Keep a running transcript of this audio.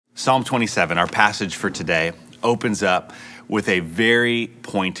Psalm 27, our passage for today, opens up with a very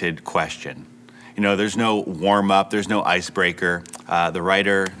pointed question. You know, there's no warm-up, there's no icebreaker. The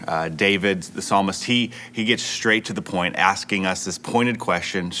writer, David, the psalmist, he gets straight to the point, asking us this pointed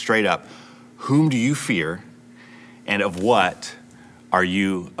question, straight up, whom do you fear, and of what are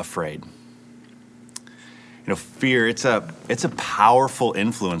you afraid? You know, fear, it's a powerful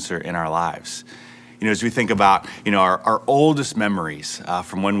influencer in our lives. You know, as we think about, you know, our oldest memories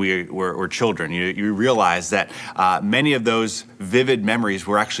from when we were children, you realize that many of those vivid memories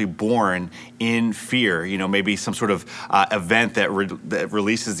were actually born in fear. You know, maybe some sort of event that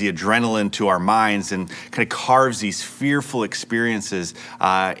releases the adrenaline to our minds and kind of carves these fearful experiences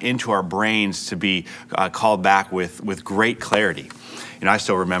into our brains to be called back with great clarity. You know, I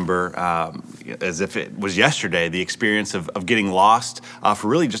still remember, as if it was yesterday, the experience of getting lost for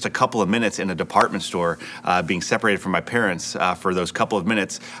really just a couple of minutes in a department store, being separated from my parents for those couple of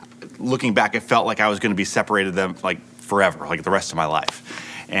minutes. Looking back, it felt like I was going to be separated them like forever, like the rest of my life.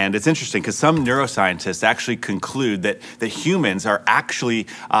 And it's interesting because some neuroscientists actually conclude that humans are actually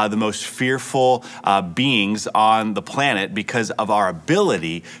the most fearful beings on the planet because of our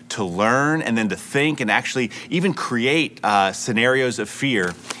ability to learn and then to think and actually even create scenarios of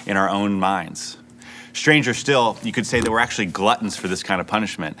fear in our own minds. Stranger still, you could say that we're actually gluttons for this kind of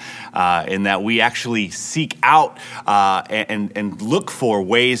punishment, in that we actually seek out and look for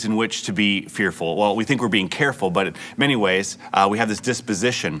ways in which to be fearful. Well, we think we're being careful, but in many ways, we have this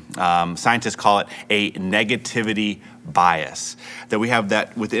disposition. Scientists call it a negativity bias, that we have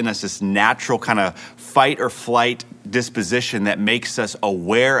that within us, this natural kind of fight or flight disposition that makes us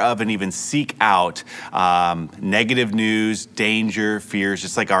aware of and even seek out negative news, danger, fears.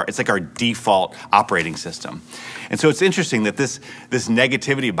 It's like our default operating system. And so it's interesting that this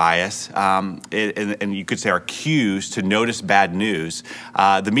negativity bias, and you could say our cues to notice bad news,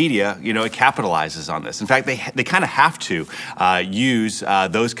 the media, you know, it capitalizes on this. In fact, they kind of have to use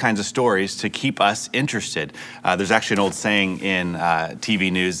those kinds of stories to keep us interested. There's actually an old saying in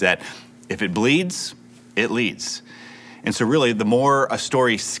TV news that if it bleeds, it leads. And so really, the more a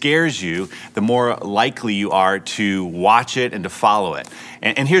story scares you, the more likely you are to watch it and to follow it.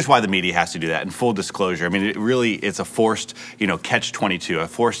 And here's why the media has to do that, in full disclosure. I mean, it's a forced, catch-22, a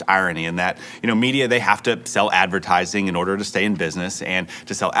forced irony in that, media, they have to sell advertising in order to stay in business. And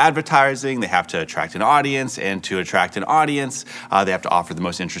to sell advertising, they have to attract an audience. And to attract an audience, they have to offer the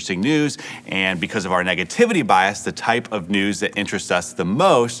most interesting news. And because of our negativity bias, the type of news that interests us the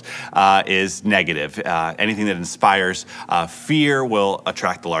most is negative. Anything that inspires fear will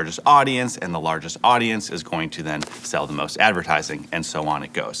attract the largest audience, and the largest audience is going to then sell the most advertising, and so on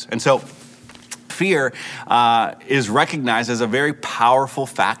it goes. And so fear is recognized as a very powerful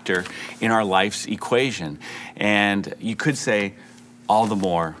factor in our life's equation. And you could say all the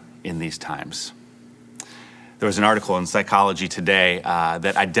more in these times. There was an article in Psychology Today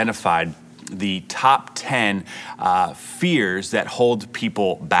that identified the top 10 fears that hold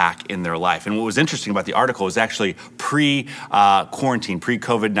people back in their life. And what was interesting about the article was actually pre-quarantine,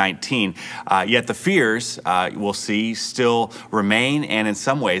 pre-COVID-19, yet the fears, we'll see, still remain and in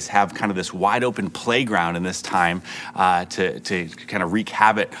some ways have kind of this wide open playground in this time to kind of wreak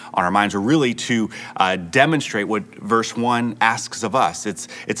havoc on our minds, or really to demonstrate what verse 1 asks of us.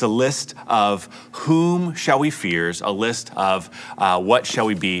 It's a list of whom shall we fear, a list of what shall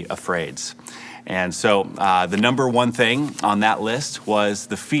we be afraid. And so the number one thing on that list was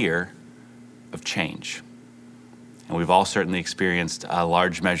the fear of change. And we've all certainly experienced a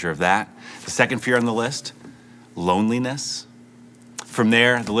large measure of that. The second fear on the list, loneliness. From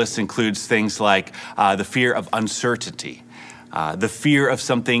there, the list includes things like the fear of uncertainty, the fear of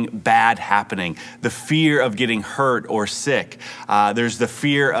something bad happening, the fear of getting hurt or sick. There's the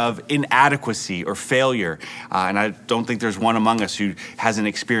fear of inadequacy or failure. And I don't think there's one among us who hasn't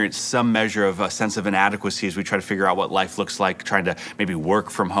experienced some measure of a sense of inadequacy as we try to figure out what life looks like, trying to maybe work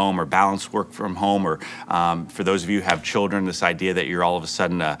from home or balance work from home, or for those of you who have children, this idea that you're all of a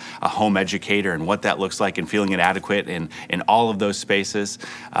sudden a home educator and what that looks like and feeling inadequate in all of those spaces.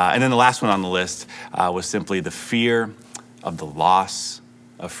 And then the last one on the list was simply the fear of the loss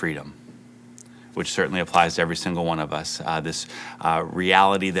of freedom, which certainly applies to every single one of us. This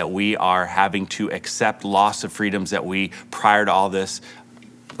reality that we are having to accept loss of freedoms that we, prior to all this,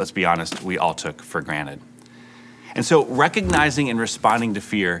 let's be honest, we all took for granted. And so recognizing and responding to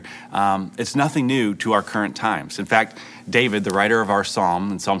fear, it's nothing new to our current times. In fact, David, the writer of our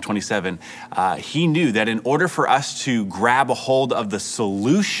psalm, in Psalm 27, he knew that in order for us to grab a hold of the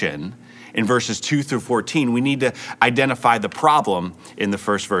solution in verses 2 through 14, we need to identify the problem in the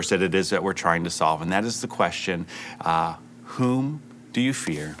first verse that it is that we're trying to solve. And that is the question, whom do you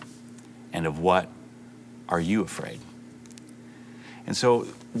fear And of what are you afraid? And so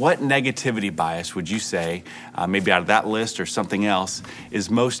what negativity bias would you say, maybe out of that list or something else, is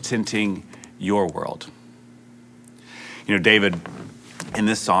most tinting your world? You know, David, in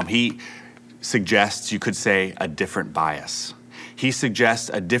this psalm, he suggests, you could say, a different bias. He suggests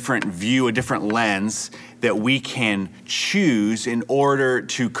a different view, a different lens that we can choose in order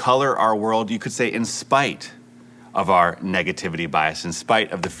to color our world, you could say, in spite of our negativity bias, in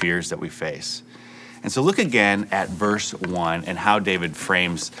spite of the fears that we face. And so look again at verse 1 and how David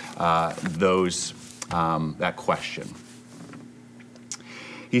frames that question.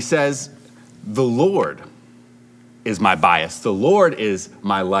 He says, the Lord is my bias. The Lord is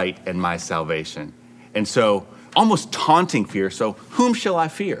my light and my salvation. And so almost taunting fear. So whom shall I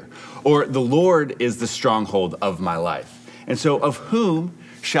fear? Or the Lord is the stronghold of my life. And so of whom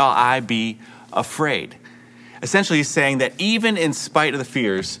shall I be afraid? Essentially, he's saying that even in spite of the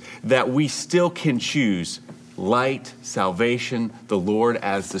fears, that we still can choose light, salvation, the Lord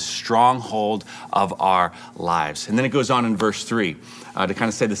as the stronghold of our lives. And then it goes on in verse 3 to kind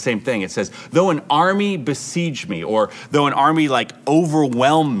of say the same thing. It says, though an army besiege me, or though an army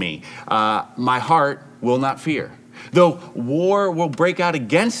overwhelm me, my heart will not fear. Though war will break out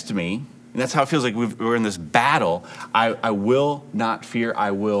against me, and that's how it feels like we're in this battle, I will not fear. I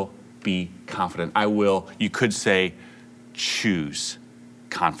will be confident. I will, you could say, choose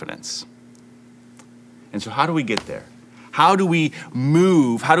confidence. And so how do we get there? How do we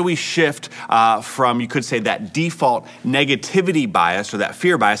move? How do we shift from, you could say, that default negativity bias or that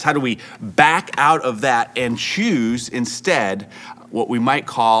fear bias? How do we back out of that and choose instead what we might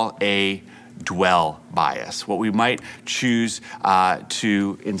call a dwell bias? What we might choose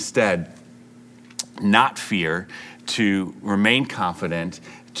to instead not fear, to remain confident,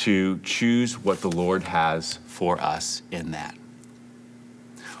 to choose what the Lord has for us in that.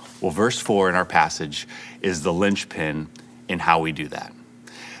 Well, verse 4 in our passage is the linchpin in how we do that.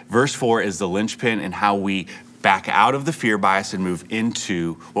 Verse 4 is the linchpin in how we back out of the fear bias and move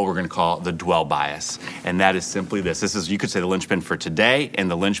into what we're going to call the dwell bias. And that is simply this. This is, you could say, the linchpin for today and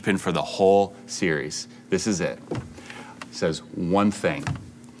the linchpin for the whole series. This is it. It says one thing.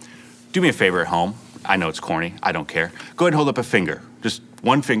 Do me a favor at home. I know it's corny. I don't care. Go ahead and hold up a finger. Just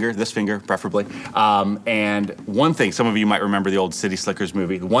one finger, this finger preferably. And one thing, some of you might remember the old City Slickers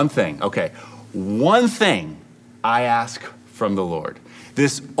movie. One thing, okay. One thing I ask from the Lord.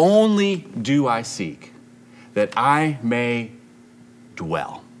 This only do I seek, that I may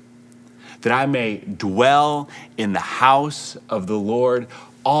dwell. That I may dwell in the house of the Lord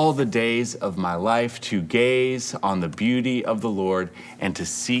all the days of my life, to gaze on the beauty of the Lord and to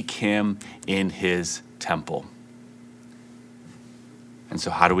seek him in his temple. And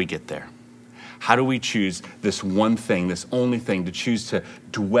so how do we get there? How do we choose this one thing, this only thing, to choose to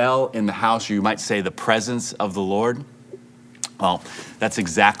dwell in the house, or you might say the presence of the Lord? Well, that's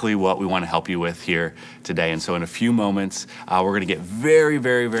exactly what we want to help you with here today. And so in a few moments, we're going to get very,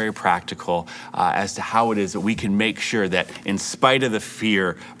 very, very practical as to how it is that we can make sure that in spite of the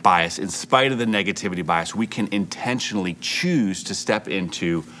fear bias, in spite of the negativity bias, we can intentionally choose to step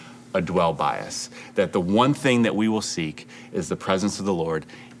into a dwell bias. That the one thing that we will seek is the presence of the Lord,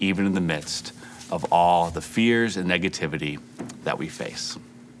 even in the midst of all the fears and negativity that we face.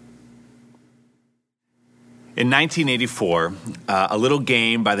 In 1984, a little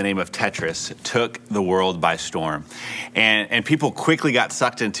game by the name of Tetris took the world by storm. And people quickly got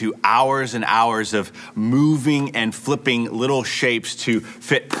sucked into hours and hours of moving and flipping little shapes to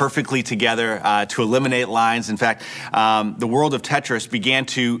fit perfectly together, to eliminate lines. In fact, the world of Tetris began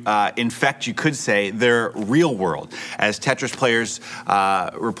to infect, you could say, their real world. As Tetris players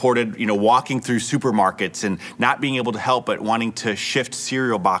reported, walking through supermarkets and not being able to help but wanting to shift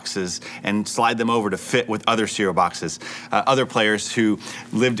cereal boxes and slide them over to fit with other cereal boxes. Other players who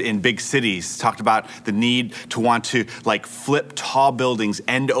lived in big cities talked about the need to want to flip tall buildings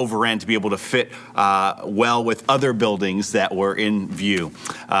end over end to be able to fit well with other buildings that were in view.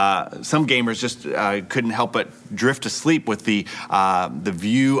 Some gamers just couldn't help but drift asleep with the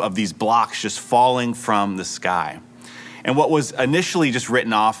view of these blocks just falling from the sky. And what was initially just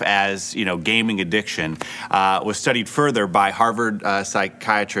written off as, gaming addiction was studied further by Harvard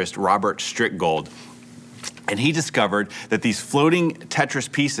psychiatrist Robert Strickgold. And he discovered that these floating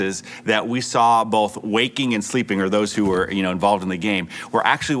Tetris pieces that we saw both waking and sleeping, or those who were involved in the game, were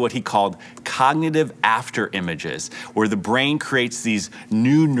actually what he called cognitive after images, where the brain creates these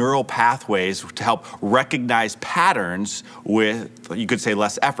new neural pathways to help recognize patterns with, you could say,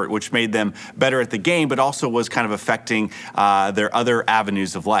 less effort, which made them better at the game, but also was kind of affecting their other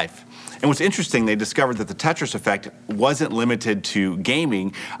avenues of life. And what's interesting, they discovered that the Tetris effect wasn't limited to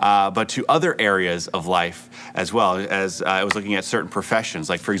gaming, but to other areas of life as well. As I was looking at certain professions,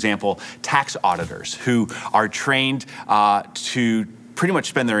 like for example, tax auditors who are trained to pretty much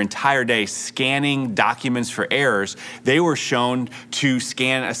spend their entire day scanning documents for errors. They were shown to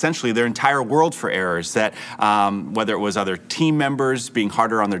scan essentially their entire world for errors, that whether it was other team members being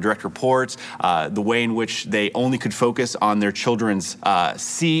harder on their direct reports, the way in which they only could focus on their children's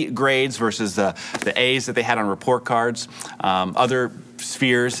C grades versus the A's that they had on report cards. Other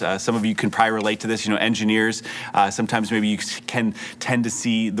spheres, some of you can probably relate to this, engineers, sometimes maybe you can tend to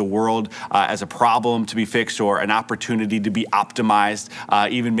see the world as a problem to be fixed or an opportunity to be optimized,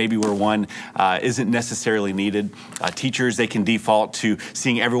 even maybe where one isn't necessarily needed. Teachers, they can default to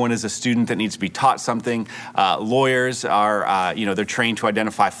seeing everyone as a student that needs to be taught something. Lawyers are, they're trained to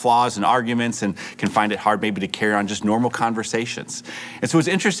identify flaws in arguments and can find it hard maybe to carry on just normal conversations. And so what's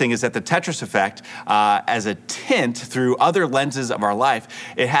interesting is that the Tetris effect, as a tint through other lenses of our life,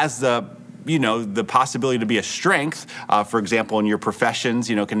 it has the possibility to be a strength. For example, in your professions,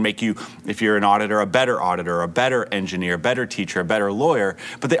 can make you, if you're an auditor, a better engineer, a better teacher, a better lawyer.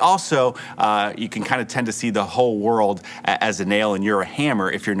 But they also, you can kind of tend to see the whole world as a nail and you're a hammer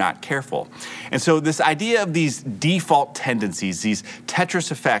if you're not careful. And so this idea of these default tendencies, these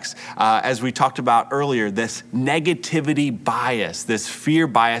Tetris effects, as we talked about earlier, this negativity bias, this fear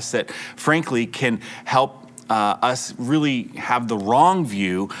bias that frankly can help us really have the wrong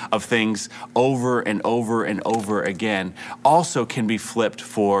view of things over and over and over again, also can be flipped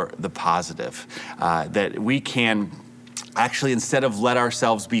for the positive. That we can actually, instead of let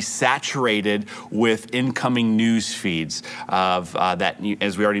ourselves be saturated with incoming news feeds of that,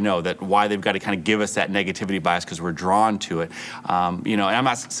 as we already know, that why they've got to kind of give us that negativity bias because we're drawn to it. And I'm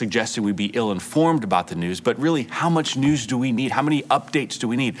not suggesting we be ill-informed about the news, but really, how much news do we need? How many updates do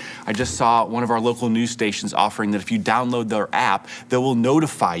we need? I just saw one of our local news stations offering that if you download their app, they will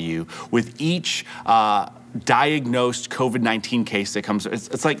notify you with each diagnosed COVID-19 case that comes.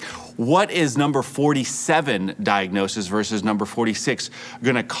 It's like, what is number 47 diagnosis versus number 46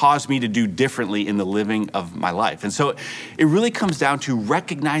 going to cause me to do differently in the living of my life? And so it really comes down to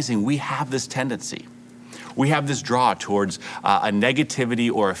recognizing we have this tendency. We have this draw towards a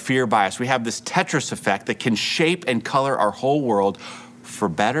negativity or a fear bias. We have this Tetris effect that can shape and color our whole world for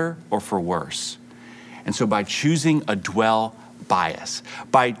better or for worse. And so by choosing a dwell bias,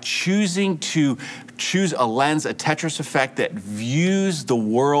 by choosing to choose a lens, a Tetris effect that views the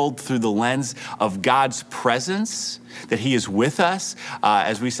world through the lens of God's presence, that He is with us.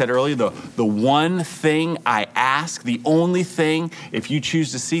 As we said earlier, the one thing I ask, the only thing, if you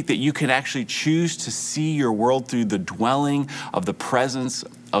choose to seek, that you can actually choose to see your world through the dwelling of the presence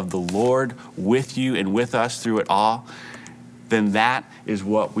of the Lord with you and with us through it all, then that is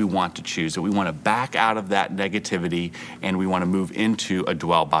what we want to choose. That we want to back out of that negativity and we want to move into a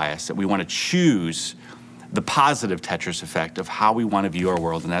dwell bias. That we want to choose the positive Tetris effect of how we want to view our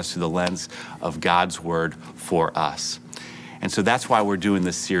world, and that's through the lens of God's word for us. And so that's why we're doing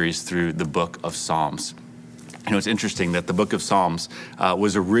this series through the book of Psalms. It's interesting that the book of Psalms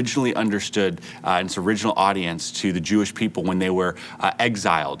was originally understood in its original audience to the Jewish people when they were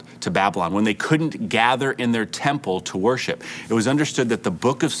exiled to Babylon, when they couldn't gather in their temple to worship. It was understood that the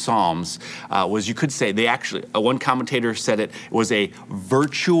book of Psalms was, you could say, one commentator said it was a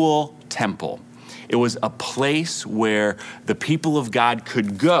virtual temple. It was a place where the people of God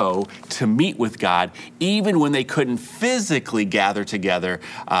could go to meet with God, even when they couldn't physically gather together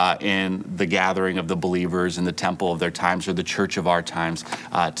in the gathering of the believers in the temple of their times or the church of our times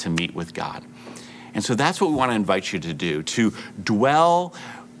to meet with God. And so that's what we want to invite you to do, to dwell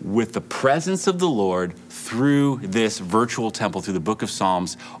with the presence of the Lord through this virtual temple, through the book of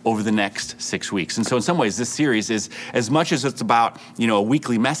Psalms over the next 6 weeks. And so in some ways, this series is, as much as it's about, a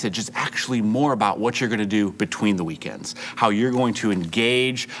weekly message, it's actually more about what you're going to do between the weekends, how you're going to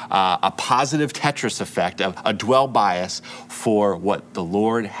engage a positive Tetris effect, a dwell bias for what the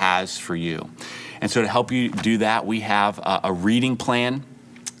Lord has for you. And so to help you do that, we have a reading plan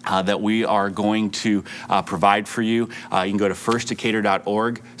that we are going to provide for you. You can go to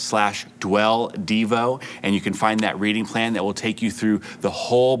firstdecatur.org/dwelldevo, and you can find that reading plan that will take you through the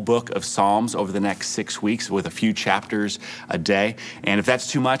whole book of Psalms over the next 6 weeks with a few chapters a day. And if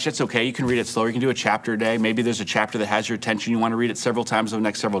that's too much, that's okay. You can read it slower. You can do a chapter a day. Maybe there's a chapter that has your attention. You want to read it several times over the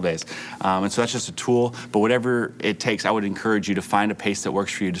next several days. And so that's just a tool. But whatever it takes, I would encourage you to find a pace that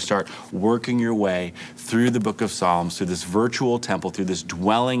works for you to start working your way through the book of Psalms, through this virtual temple, through this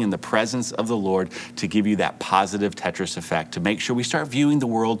dwelling in the presence of the Lord, to give you that positive Tetris effect, to make sure we start viewing the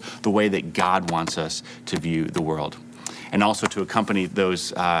world the way that God wants us to view the world. And also to accompany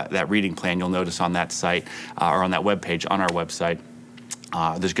those that reading plan, you'll notice on that site or on that webpage on our website,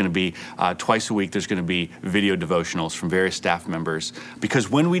 there's going to be twice a week, there's going to be video devotionals from various staff members. Because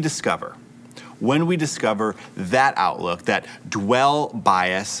when we discover that outlook, that dwell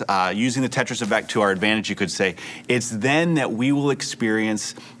bias, using the Tetris effect to our advantage, you could say, it's then that we will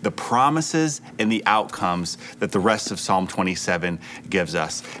experience the promises and the outcomes that the rest of Psalm 27 gives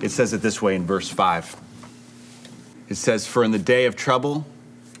us. It says it this way in verse 5. It says, "For in the day of trouble,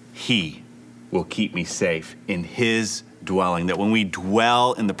 he will keep me safe in his dwelling." That when we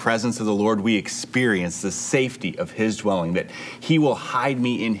dwell in the presence of the Lord, we experience the safety of his dwelling, that he will hide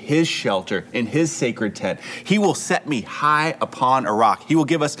me in his shelter, in his sacred tent. He will set me high upon a rock. He will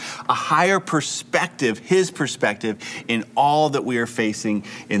give us a higher perspective, his perspective, in all that we are facing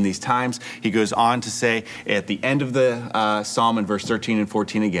in these times. He goes on to say at the end of the psalm in verse 13 and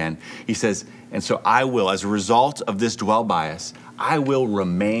 14 again, he says, "And so I will, as a result of this dwell bias, I will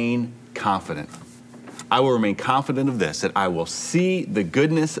remain confident. I will remain confident of this, that I will see the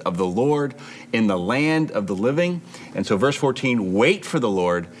goodness of the Lord in the land of the living." And so verse 14, wait for the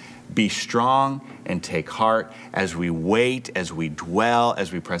Lord, be strong and take heart as we wait, as we dwell,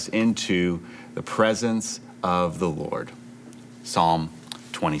 as we press into the presence of the Lord. Psalm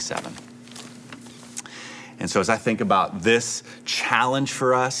 27. And so as I think about this challenge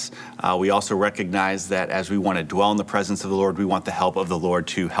for us, we also recognize that as we want to dwell in the presence of the Lord, we want the help of the Lord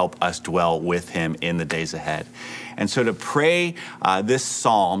to help us dwell with him in the days ahead. And so to pray this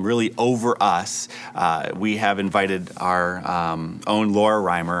psalm really over us, we have invited our own Laura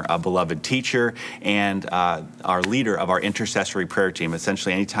Reimer, a beloved teacher, and our leader of our intercessory prayer team.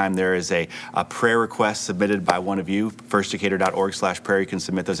 Essentially, anytime there is a prayer request submitted by one of you, firstdecatur.org/prayer, you can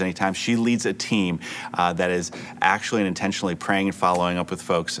submit those anytime. She leads a team that is actually and intentionally praying and following up with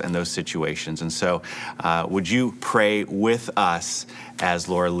folks in those situations. And so would you pray with us as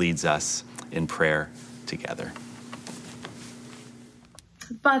Laura leads us in prayer together?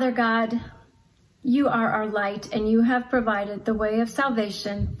 Father God, you are our light, and you have provided the way of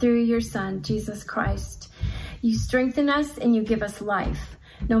salvation through your Son, Jesus Christ. You strengthen us and you give us life.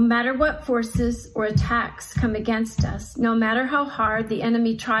 No matter what forces or attacks come against us, no matter how hard the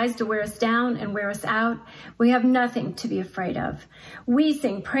enemy tries to wear us down and wear us out, we have nothing to be afraid of. We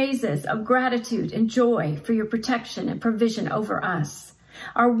sing praises of gratitude and joy for your protection and provision over us.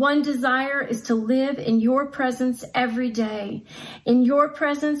 Our one desire is to live in your presence every day. In your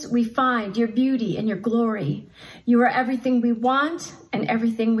presence, we find your beauty and your glory. You are everything we want and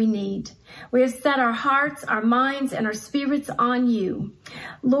everything we need. We have set our hearts, our minds, and our spirits on you.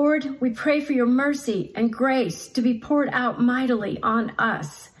 Lord, we pray for your mercy and grace to be poured out mightily on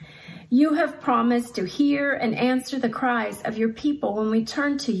us. You have promised to hear and answer the cries of your people when we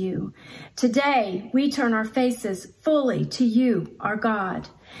turn to you. Today, we turn our faces fully to you, our God.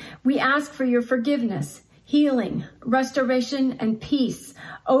 We ask for your forgiveness, healing, restoration, and peace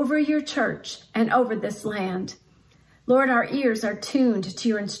over your church and over this land. Lord, our ears are tuned to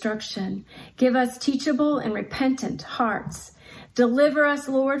your instruction. Give us teachable and repentant hearts. Deliver us,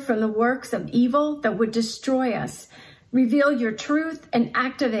 Lord, from the works of evil that would destroy us. Reveal your truth and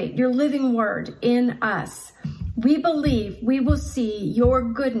activate your living word in us. We believe we will see your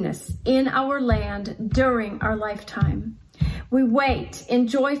goodness in our land during our lifetime. We wait in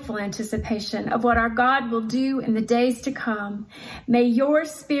joyful anticipation of what our God will do in the days to come. May your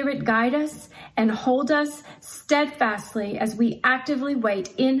Spirit guide us and hold us steadfastly as we actively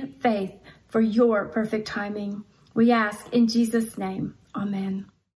wait in faith for your perfect timing. We ask in Jesus' name, amen.